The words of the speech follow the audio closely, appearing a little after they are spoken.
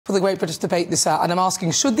For the Great British Debate this hour, and I'm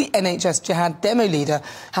asking, should the NHS Jihad demo leader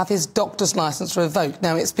have his doctor's licence revoked?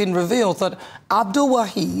 Now, it's been revealed that Abdul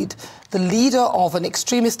Wahid, the leader of an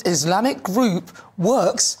extremist Islamic group,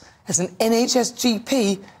 works as an NHS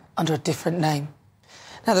GP under a different name.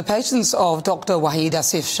 Now, the patients of Dr Wahid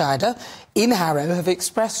Asif Shaida in Harrow have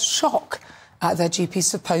expressed shock at their GP's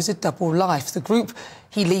supposed double life. The group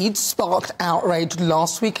he leads sparked outrage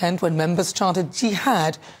last weekend when members chanted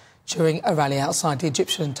jihad during a rally outside the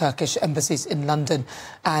Egyptian and Turkish embassies in London,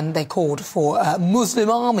 and they called for Muslim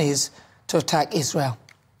armies to attack Israel.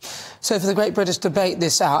 So for the Great British Debate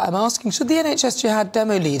this hour, I'm asking, should the NHS Jihad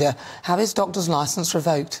demo leader have his doctor's licence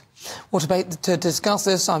revoked? Well, to discuss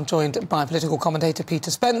this, I'm joined by political commentator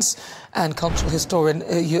Peter Spence and cultural historian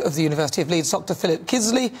of the University of Leeds, Dr Philip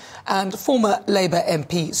Kisley, and former Labour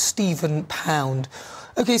MP Stephen Pound.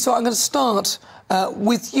 OK, so I'm going to start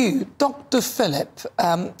with you. Dr Philip,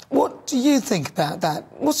 what do you think about that?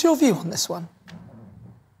 What's your view on this one?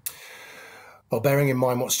 Well, bearing in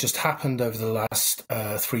mind what's just happened over the last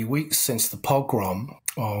 3 weeks since the pogrom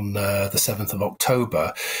on the 7th of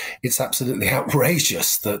October, it's absolutely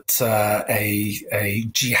outrageous that a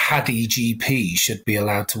Jihadi GP should be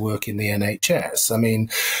allowed to work in the NHS. I mean,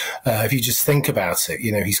 if you just think about it,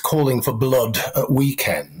 you know, he's calling for blood at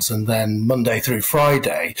weekends, and then Monday through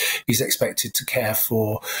Friday, he's expected to care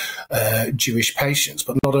for Jewish patients,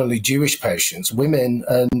 but not only Jewish patients, women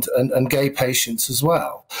and gay patients as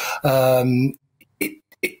well.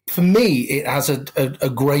 For me, it has a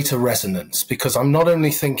greater resonance because I'm not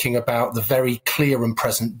only thinking about the very clear and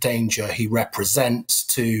present danger he represents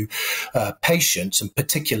to patients, and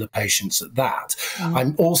particular patients at that.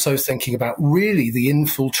 I'm also thinking about really the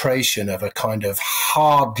infiltration of a kind of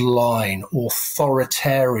hardline,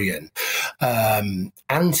 authoritarian,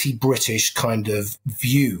 anti-British kind of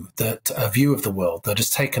view of the world that has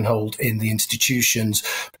taken hold in the institutions,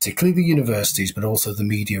 particularly the universities, but also the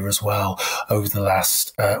media as well, over the last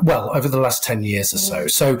over the last 10 years or so.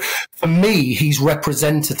 So for me, he's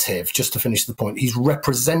representative, just to finish the point, he's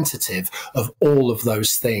representative of all of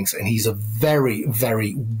those things. And he's a very,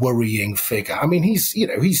 very worrying figure. I mean, he's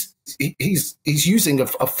using a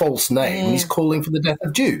false name and he's calling for the death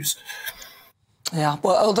of Jews. Yeah,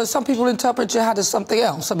 well, although some people interpret jihad as something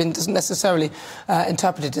else, I mean, it doesn't necessarily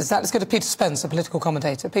interpret it as that. Let's go to Peter Spence, a political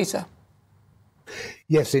commentator. Peter.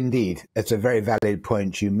 Yes, indeed. It's a very valid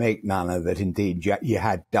point you make, Nana, that indeed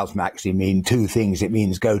jihad doesn't actually mean two things. It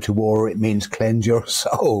means go to war, it means cleanse your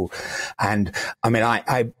soul. And I mean,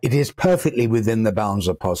 it is perfectly within the bounds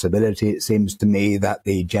of possibility. It seems to me that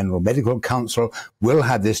the General Medical Council will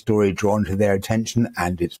have this story drawn to their attention,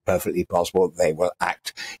 and it's perfectly possible they will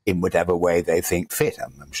act in whatever way they think fit.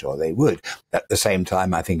 I'm sure they would. At the same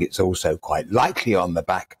time, I think it's also quite likely on the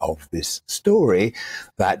back of this story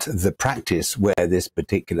that the practice where this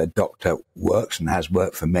particular doctor works and has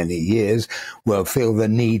worked for many years will feel the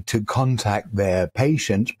need to contact their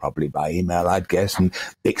patients, probably by email, I'd guess, and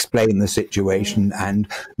explain the situation and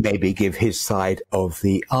maybe give his side of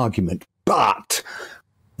the argument. But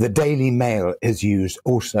the Daily Mail has used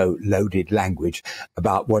also loaded language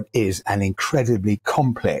about what is an incredibly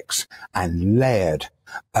complex and layered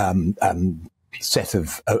set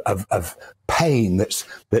of pain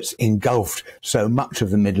that's engulfed so much of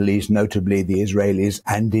the Middle East, notably the Israelis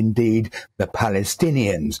and indeed the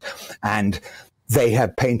Palestinians. And they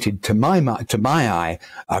have painted, to my eye,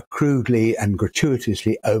 a crudely and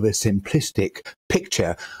gratuitously oversimplistic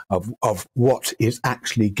picture of what is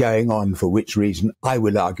actually going on, for which reason I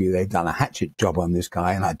would argue they've done a hatchet job on this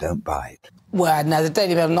guy, and I don't buy it. Well, no, the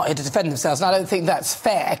Daily Mail are not here to defend themselves, and I don't think that's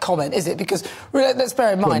fair comment, is it? Because let's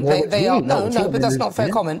bear in mind, they are... No, but that's not fair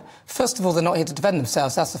comment. First of all, they're not here to defend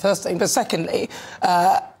themselves, that's the first thing. But secondly,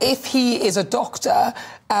 if he is a doctor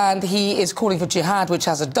and he is calling for jihad, which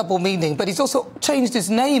has a double meaning, but he's also changed his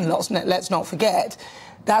name, let's not forget,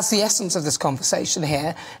 that's the essence of this conversation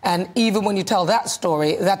here. And even when you tell that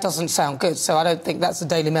story, that doesn't sound good. So I don't think that's the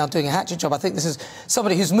Daily Mail doing a hatchet job. I think this is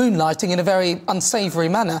somebody who's moonlighting in a very unsavoury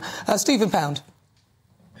manner. Stephen Pound.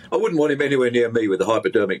 I wouldn't want him anywhere near me with a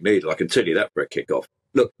hypodermic needle, I can tell you that for a kick-off.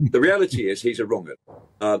 Look, the reality is he's a wrong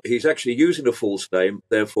 'un. He's actually using a false name,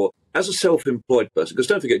 therefore, as a self-employed person, because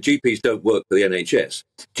don't forget, GPs don't work for the NHS.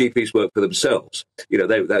 GPs work for themselves. You know,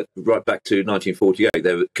 that right back to 1948,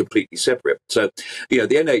 they were completely separate. So, you know,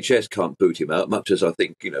 the NHS can't boot him out, much as I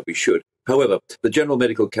think, you know, we should. However, the General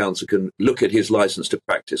Medical Council can look at his licence to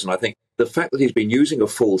practice, and I think the fact that he's been using a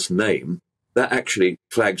false name, that actually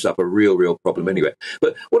flags up a real problem anyway.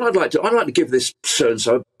 But what I'd like to give this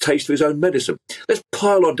so-and-so a taste of his own medicine. Let's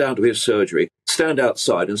pile on down to his surgery, stand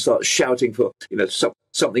outside and start shouting for,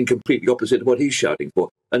 something completely opposite of what he's shouting for.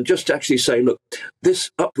 And just actually say, look,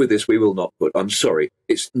 up with this we will not put. I'm sorry.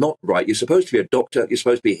 It's not right. You're supposed to be a doctor. You're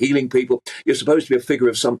supposed to be healing people. You're supposed to be a figure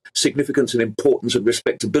of some significance and importance and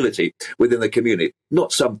respectability within the community,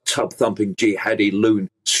 not some tub-thumping jihadi loon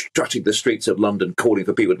strutting the streets of London calling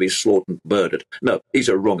for people to be slaughtered and murdered. No, he's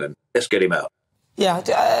a wrong 'un. Let's get him out. Yeah,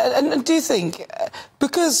 and do you think,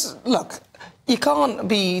 because, look, you can't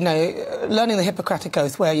be, learning the Hippocratic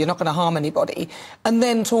Oath where you're not going to harm anybody and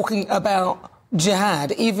then talking about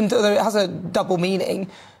jihad, even though it has a double meaning,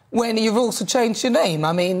 when you've also changed your name.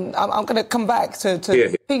 I mean, I'm going to come back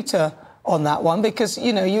to Peter on that one, because,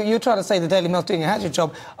 you're trying to say the Daily Mail's doing a hatchet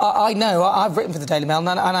job. I know, I've written for the Daily Mail, and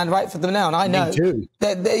I write for them now, and I know. Me too.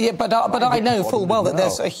 But I know full well that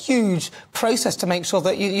there's a huge process to make sure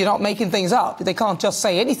that you're not making things up. They can't just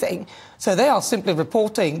say anything. So they are simply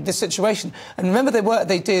reporting this situation. And remember the work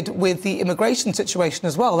they did with the immigration situation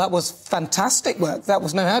as well. That was fantastic work. That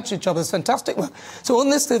was no hatchet job. It was fantastic work. So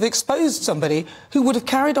on this, they've exposed somebody who would have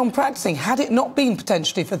carried on practicing had it not been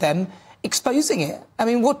potentially for them exposing it. I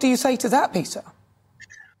mean, what do you say to that, Peter?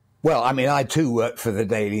 Well, I mean, I too worked for the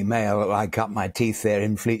Daily Mail. I cut my teeth there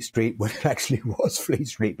in Fleet Street when it actually was Fleet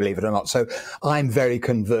Street, believe it or not. So I'm very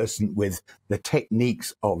conversant with the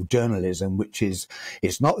techniques of journalism, which is,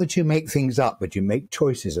 it's not that you make things up, but you make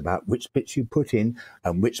choices about which bits you put in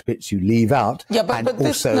and which bits you leave out. Yeah, but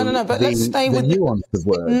let's stay with the nuance of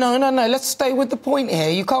words. No, let's stay with the point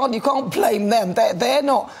here. You can't blame them. They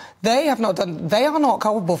are not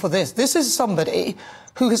culpable for this. This is somebody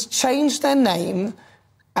who has changed their name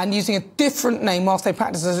and using a different name whilst they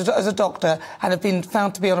practice as a doctor, and have been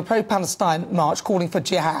found to be on a pro-Palestine march calling for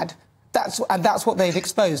jihad. That's what they've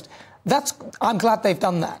exposed. I'm glad they've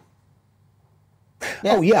done that.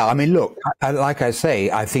 Yeah. Oh, yeah. I mean, look, like I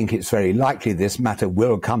say, I think it's very likely this matter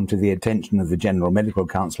will come to the attention of the General Medical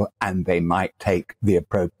Council, and they might take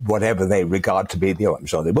whatever they regard to be I'm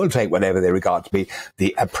sure they will take whatever they regard to be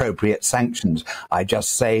the appropriate sanctions. I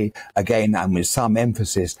just say again, and with some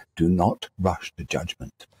emphasis, do not rush to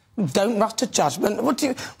judgment. Don't rush to judgment. I don't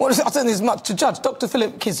think there's much to judge. Dr.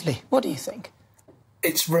 Philip Kisley, what do you think?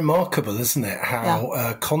 It's remarkable, isn't it,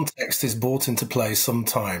 how context is brought into play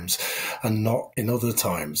sometimes and not in other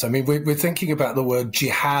times. I mean, we're thinking about the word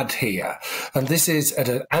jihad here, and this is at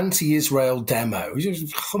an anti-Israel demo,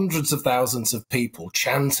 hundreds of thousands of people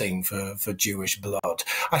chanting for Jewish blood.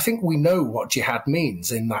 I think we know what jihad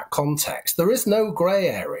means in that context. There is no grey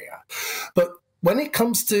area. But when it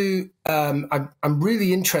comes to, I'm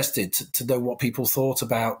really interested to know what people thought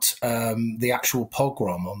about the actual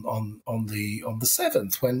pogrom on the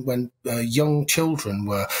 7th, when young children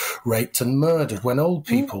were raped and murdered, when old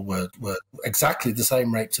people were exactly the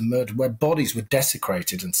same, raped and murdered, where bodies were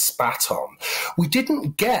desecrated and spat on. We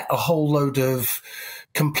didn't get a whole load of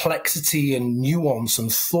complexity and nuance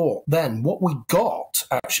and thought then. What we got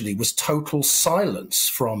actually was total silence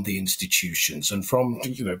from the institutions and from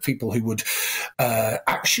people who would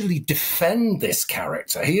actually defend this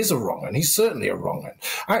character. He is a wrong un. He's certainly a wrong un.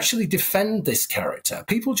 Actually defend this character.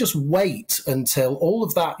 People just wait until all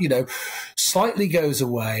of that slightly goes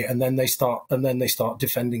away, and then they start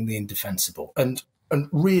defending the indefensible. And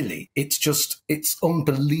really, it's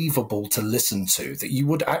unbelievable to listen to, that you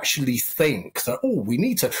would actually think that, we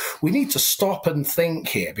need to stop and think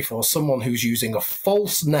here before someone who's using a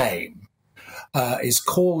false name is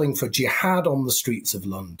calling for jihad on the streets of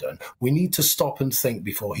London. We need to stop and think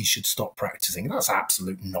before he should stop practicing. That's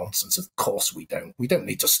absolute nonsense. Of course we don't. We don't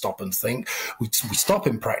need to stop and think. We stop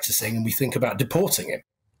him practicing and we think about deporting him.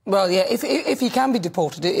 Well, yeah, if he can be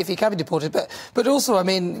deported, but also, I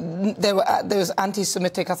mean, there was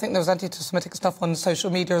anti-Semitic. I think there was anti-Semitic stuff on social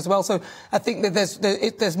media as well. So I think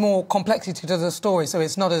that there's more complexity to the story. So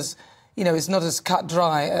it's not as it's not as cut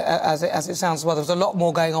dry as it sounds as well. There's a lot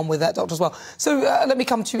more going on with that doctor as well. So let me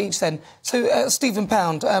come to you each then. So Stephen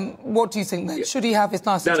Pound, what do you think then? Should he have his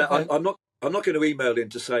license? No, I'm not going to email in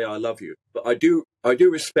to say I love you, but I do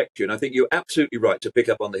respect you, and I think you're absolutely right to pick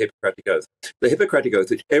up on the Hippocratic Oath. The Hippocratic Oath,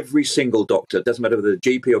 which every single doctor, doesn't matter whether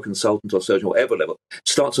they're GP or consultant or surgeon or whatever level,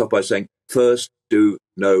 starts off by saying, first do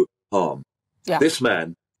no harm. Yeah. This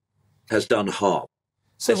man has done harm.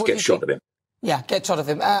 So let's get shot of him. Yeah, get shot of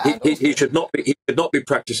him. He should not be. He should not be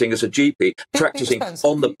practicing as a GP, practicing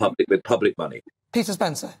on the public with public money. Peter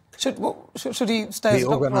Spencer, should he stay as a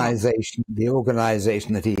doctor? The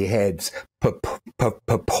organisation that he heads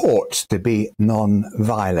purports to be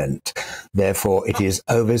non-violent. Therefore, it is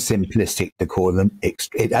oversimplistic to call them. I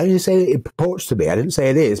only say it purports to be. I didn't say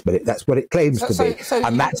it is, but that's what it claims to be.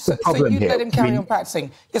 And that's the problem here. So you'd let him carry on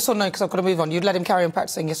practicing? Yes or no? Because I've got to move on. You'd let him carry on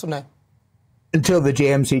practicing? Yes or no? Until the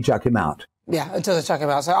GMC chuck him out. Yeah, until they chuck him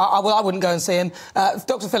out. So I wouldn't go and see him.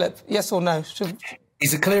 Dr. Philip, yes or no?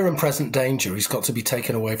 He's a clear and present danger. He's got to be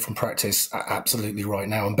taken away from practice absolutely right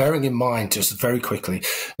now. And bearing in mind, just very quickly,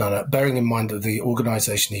 bearing in mind that the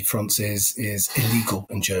organisation he fronts is illegal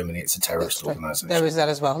in Germany. It's a terrorist organisation. There is that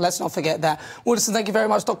as well. Let's not forget that. Well, listen, thank you very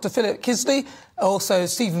much, Dr. Philip Kisley, also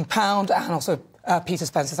Stephen Pound, and also Peter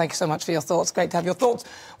Spencer. Thank you so much for your thoughts. Great to have your thoughts.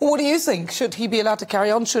 Well, what do you think? Should he be allowed to carry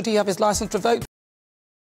on? Should he have his licence revoked?